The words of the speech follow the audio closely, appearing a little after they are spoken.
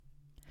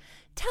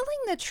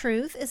the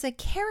truth is a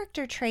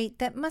character trait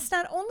that must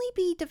not only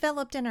be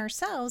developed in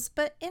ourselves,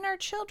 but in our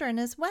children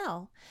as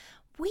well.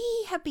 We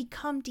have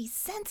become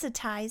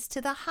desensitized to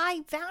the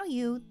high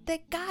value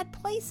that God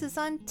places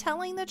on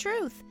telling the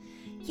truth.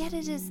 Yet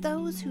it is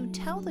those who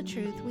tell the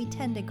truth we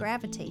tend to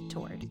gravitate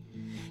toward.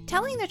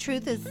 Telling the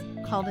truth is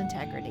called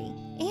integrity,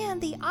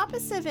 and the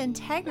opposite of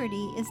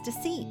integrity is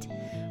deceit.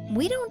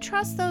 We don't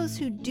trust those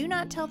who do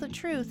not tell the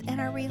truth, and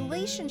our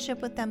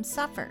relationship with them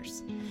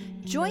suffers.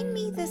 Join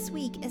me this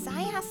week as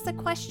I ask the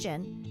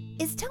question,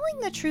 is telling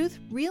the truth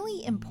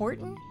really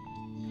important?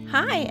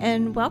 Hi,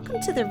 and welcome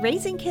to the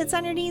Raising Kids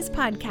on Your Knees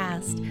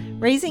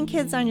podcast. Raising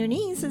Kids on Your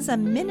Knees is a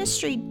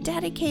ministry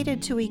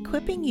dedicated to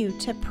equipping you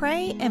to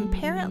pray and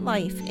parent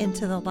life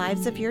into the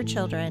lives of your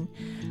children.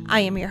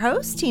 I am your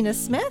host, Tina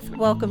Smith.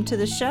 Welcome to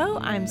the show.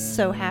 I'm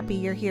so happy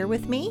you're here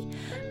with me.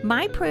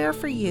 My prayer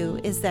for you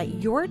is that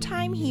your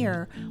time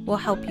here will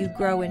help you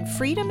grow in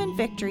freedom and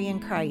victory in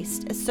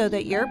Christ so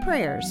that your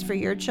prayers for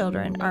your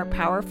children are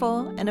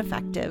powerful and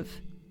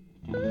effective.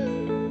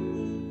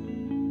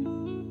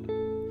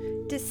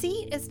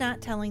 Deceit is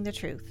not telling the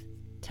truth,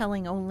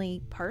 telling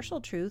only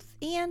partial truth,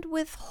 and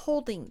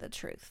withholding the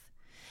truth.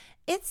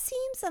 It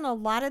seems in a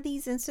lot of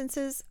these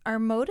instances, our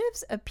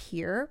motives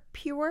appear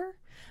pure,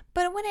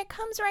 but when it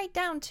comes right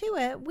down to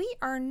it, we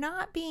are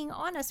not being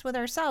honest with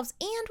ourselves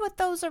and with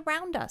those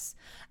around us.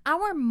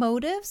 Our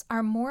motives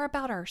are more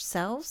about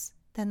ourselves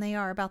than they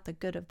are about the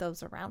good of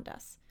those around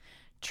us.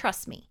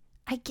 Trust me,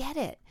 I get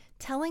it.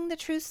 Telling the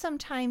truth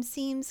sometimes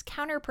seems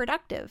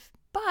counterproductive,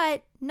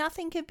 but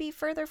nothing could be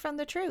further from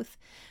the truth.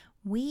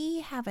 We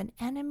have an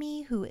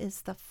enemy who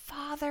is the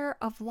father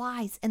of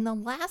lies, and the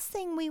last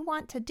thing we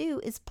want to do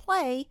is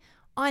play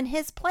on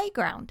his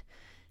playground.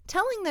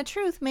 Telling the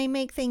truth may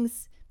make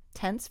things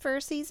tense for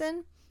a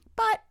season,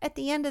 but at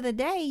the end of the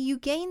day, you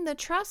gain the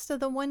trust of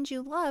the ones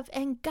you love,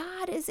 and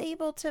God is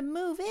able to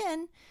move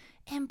in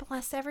and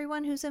bless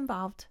everyone who's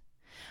involved.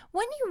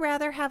 Wouldn't you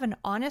rather have an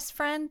honest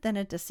friend than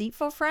a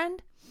deceitful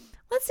friend?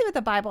 Let's see what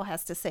the Bible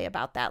has to say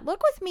about that.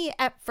 Look with me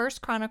at 1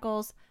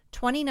 Chronicles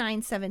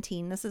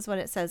 29:17. This is what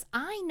it says.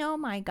 I know,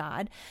 my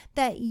God,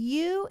 that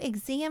you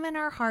examine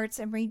our hearts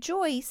and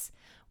rejoice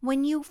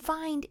when you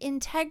find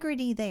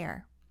integrity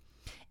there.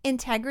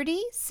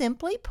 Integrity,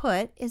 simply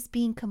put, is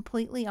being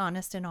completely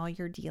honest in all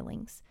your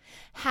dealings.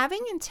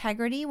 Having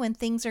integrity when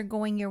things are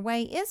going your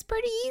way is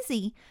pretty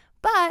easy,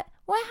 but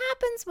what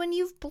happens when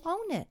you've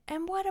blown it?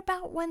 And what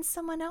about when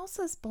someone else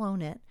has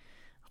blown it?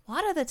 A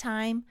lot of the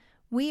time,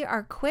 we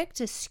are quick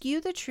to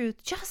skew the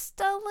truth just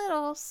a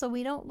little so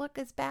we don't look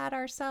as bad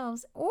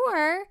ourselves,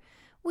 or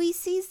we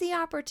seize the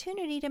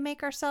opportunity to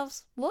make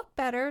ourselves look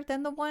better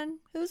than the one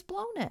who's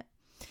blown it.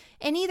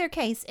 In either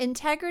case,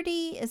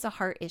 integrity is a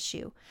heart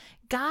issue.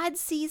 God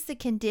sees the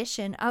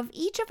condition of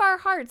each of our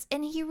hearts,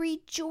 and he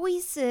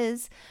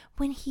rejoices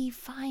when he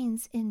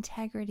finds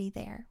integrity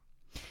there.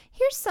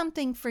 Here's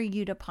something for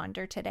you to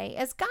ponder today.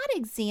 As God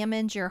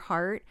examines your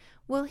heart,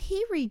 will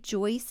he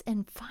rejoice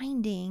in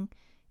finding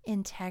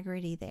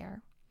integrity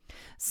there?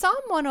 Psalm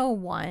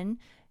 101,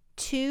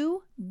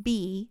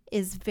 2b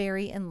is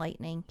very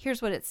enlightening.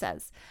 Here's what it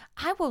says.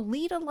 I will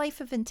lead a life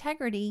of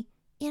integrity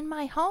in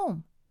my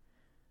home.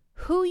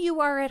 Who you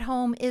are at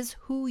home is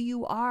who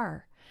you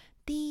are.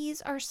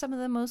 These are some of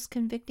the most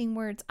convicting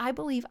words I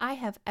believe I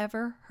have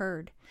ever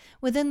heard.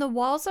 Within the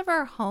walls of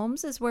our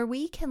homes is where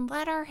we can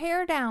let our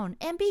hair down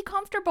and be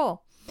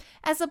comfortable.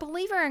 As a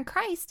believer in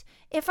Christ,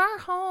 if our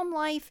home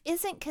life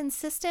isn't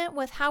consistent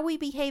with how we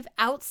behave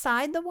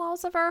outside the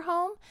walls of our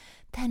home,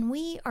 then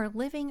we are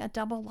living a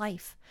double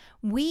life.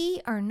 We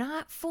are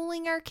not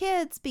fooling our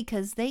kids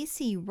because they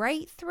see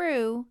right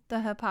through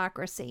the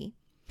hypocrisy.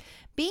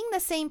 Being the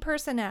same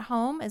person at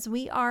home as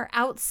we are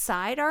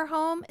outside our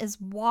home is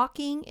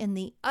walking in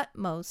the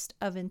utmost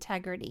of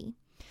integrity.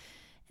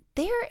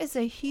 There is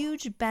a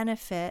huge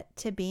benefit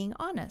to being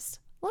honest.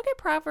 Look at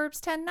Proverbs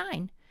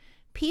 10:9.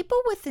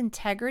 People with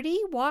integrity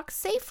walk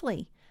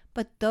safely,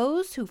 but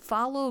those who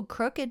follow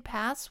crooked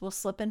paths will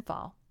slip and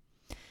fall.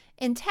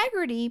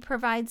 Integrity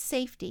provides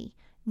safety,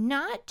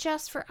 not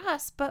just for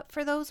us, but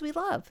for those we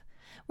love.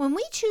 When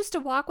we choose to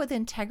walk with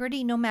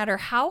integrity, no matter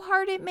how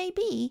hard it may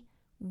be,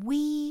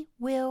 we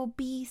will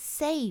be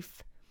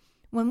safe.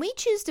 When we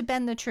choose to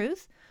bend the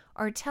truth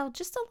or tell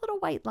just a little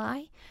white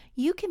lie,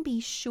 you can be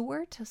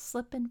sure to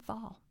slip and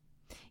fall.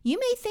 You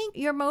may think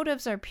your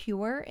motives are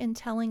pure in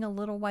telling a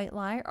little white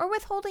lie or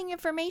withholding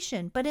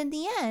information, but in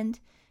the end,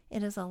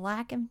 it is a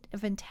lack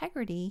of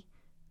integrity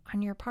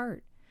on your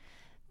part.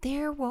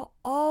 There will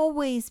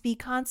always be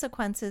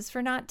consequences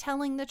for not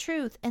telling the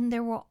truth, and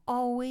there will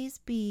always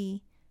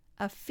be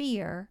a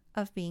fear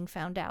of being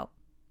found out.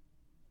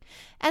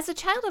 As a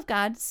child of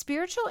God,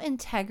 spiritual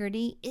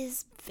integrity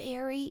is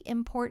very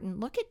important.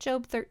 Look at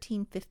Job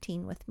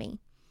 13:15 with me.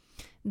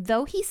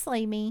 Though he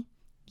slay me,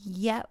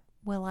 yet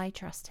will I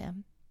trust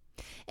him.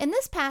 In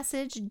this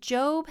passage,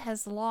 Job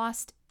has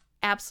lost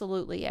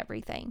absolutely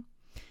everything.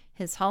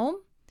 His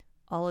home,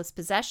 all his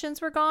possessions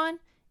were gone,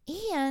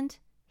 and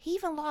he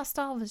even lost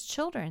all of his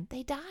children.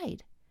 They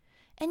died.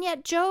 And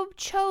yet Job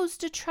chose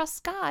to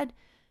trust God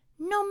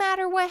no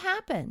matter what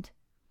happened.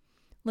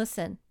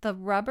 Listen, the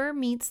rubber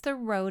meets the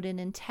road in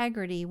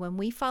integrity when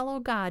we follow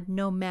God,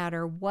 no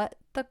matter what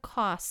the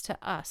cost to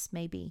us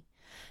may be.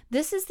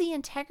 This is the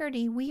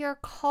integrity we are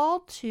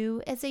called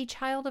to as a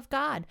child of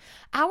God.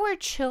 Our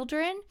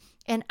children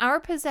and our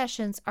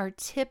possessions are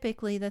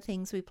typically the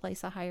things we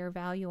place a higher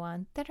value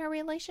on than our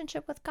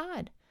relationship with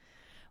God.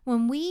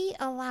 When we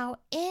allow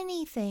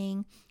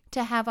anything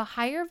to have a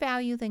higher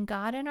value than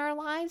God in our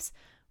lives,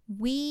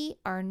 we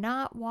are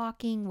not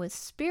walking with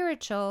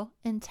spiritual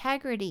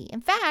integrity. In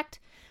fact,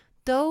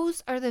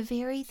 those are the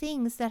very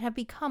things that have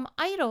become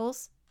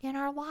idols in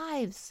our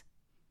lives.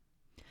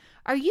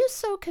 Are you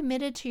so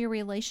committed to your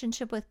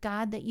relationship with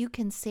God that you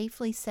can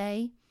safely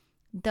say,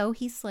 though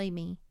he slay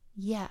me,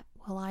 yet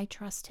will I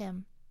trust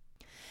him?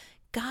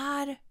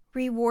 God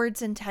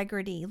rewards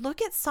integrity.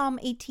 Look at Psalm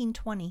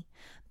 18:20.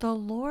 The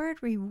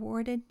Lord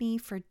rewarded me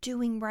for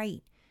doing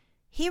right.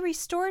 He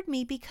restored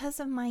me because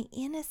of my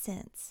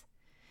innocence.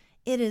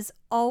 It is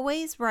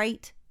always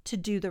right to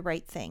do the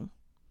right thing.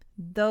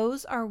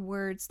 Those are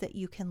words that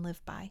you can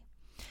live by.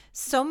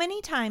 So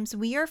many times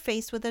we are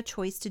faced with a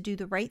choice to do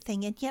the right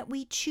thing, and yet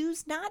we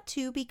choose not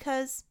to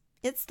because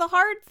it's the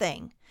hard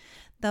thing.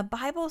 The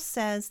Bible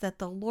says that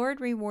the Lord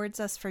rewards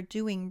us for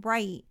doing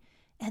right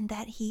and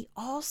that he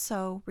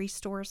also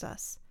restores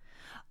us.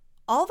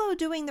 Although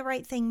doing the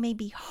right thing may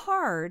be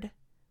hard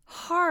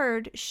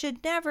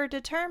should never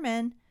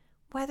determine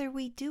whether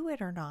we do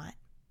it or not.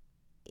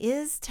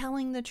 Is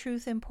telling the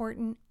truth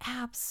important?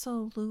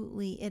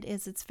 Absolutely it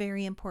is. It's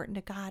very important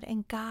to God,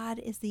 and God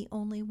is the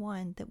only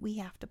one that we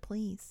have to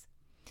please.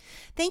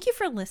 Thank you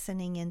for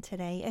listening in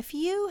today. If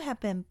you have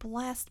been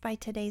blessed by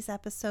today's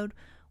episode,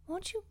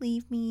 won't you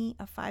leave me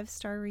a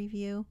 5-star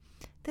review?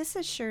 This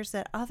assures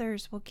that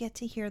others will get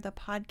to hear the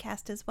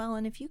podcast as well.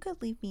 And if you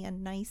could leave me a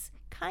nice,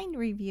 kind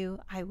review,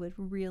 I would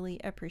really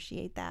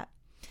appreciate that.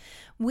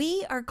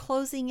 We are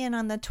closing in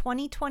on the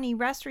 2020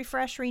 Rest,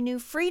 Refresh, Renew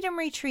Freedom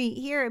Retreat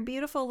here at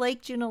beautiful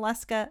Lake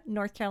Junaluska,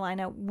 North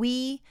Carolina.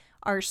 We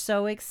are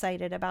so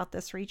excited about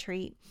this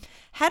retreat.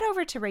 Head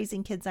over to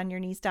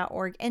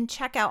raisingkidsonyourknees.org and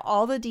check out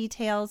all the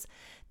details.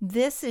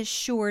 This is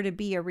sure to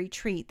be a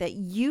retreat that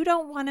you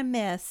don't want to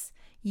miss.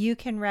 You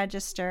can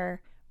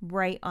register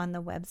right on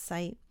the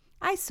website.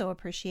 I so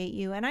appreciate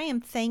you, and I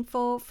am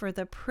thankful for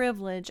the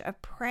privilege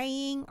of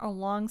praying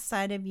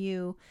alongside of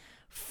you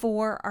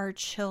for our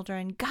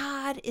children.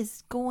 God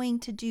is going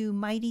to do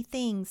mighty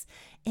things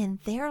in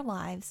their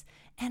lives,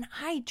 and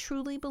I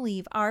truly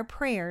believe our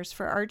prayers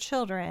for our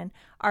children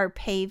are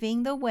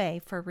paving the way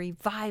for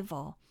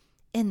revival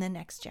in the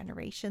next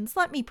generations.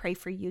 Let me pray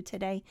for you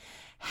today.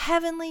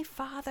 Heavenly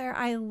Father,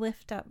 I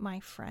lift up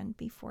my friend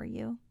before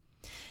you.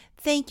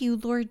 Thank you,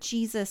 Lord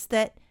Jesus,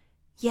 that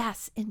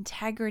yes,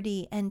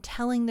 integrity and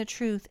telling the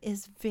truth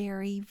is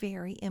very,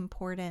 very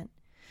important.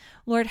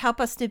 Lord,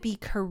 help us to be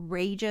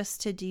courageous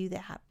to do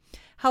that.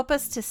 Help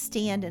us to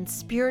stand in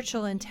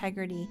spiritual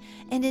integrity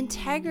and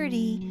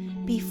integrity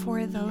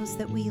before those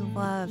that we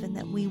love and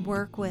that we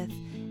work with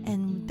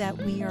and that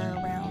we are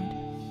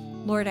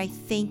around. Lord, I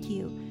thank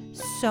you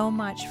so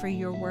much for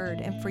your word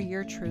and for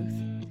your truth.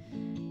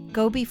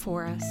 Go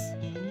before us.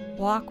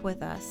 Walk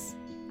with us.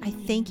 I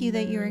thank you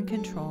that you're in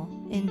control.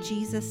 In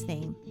Jesus'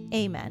 name,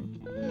 amen.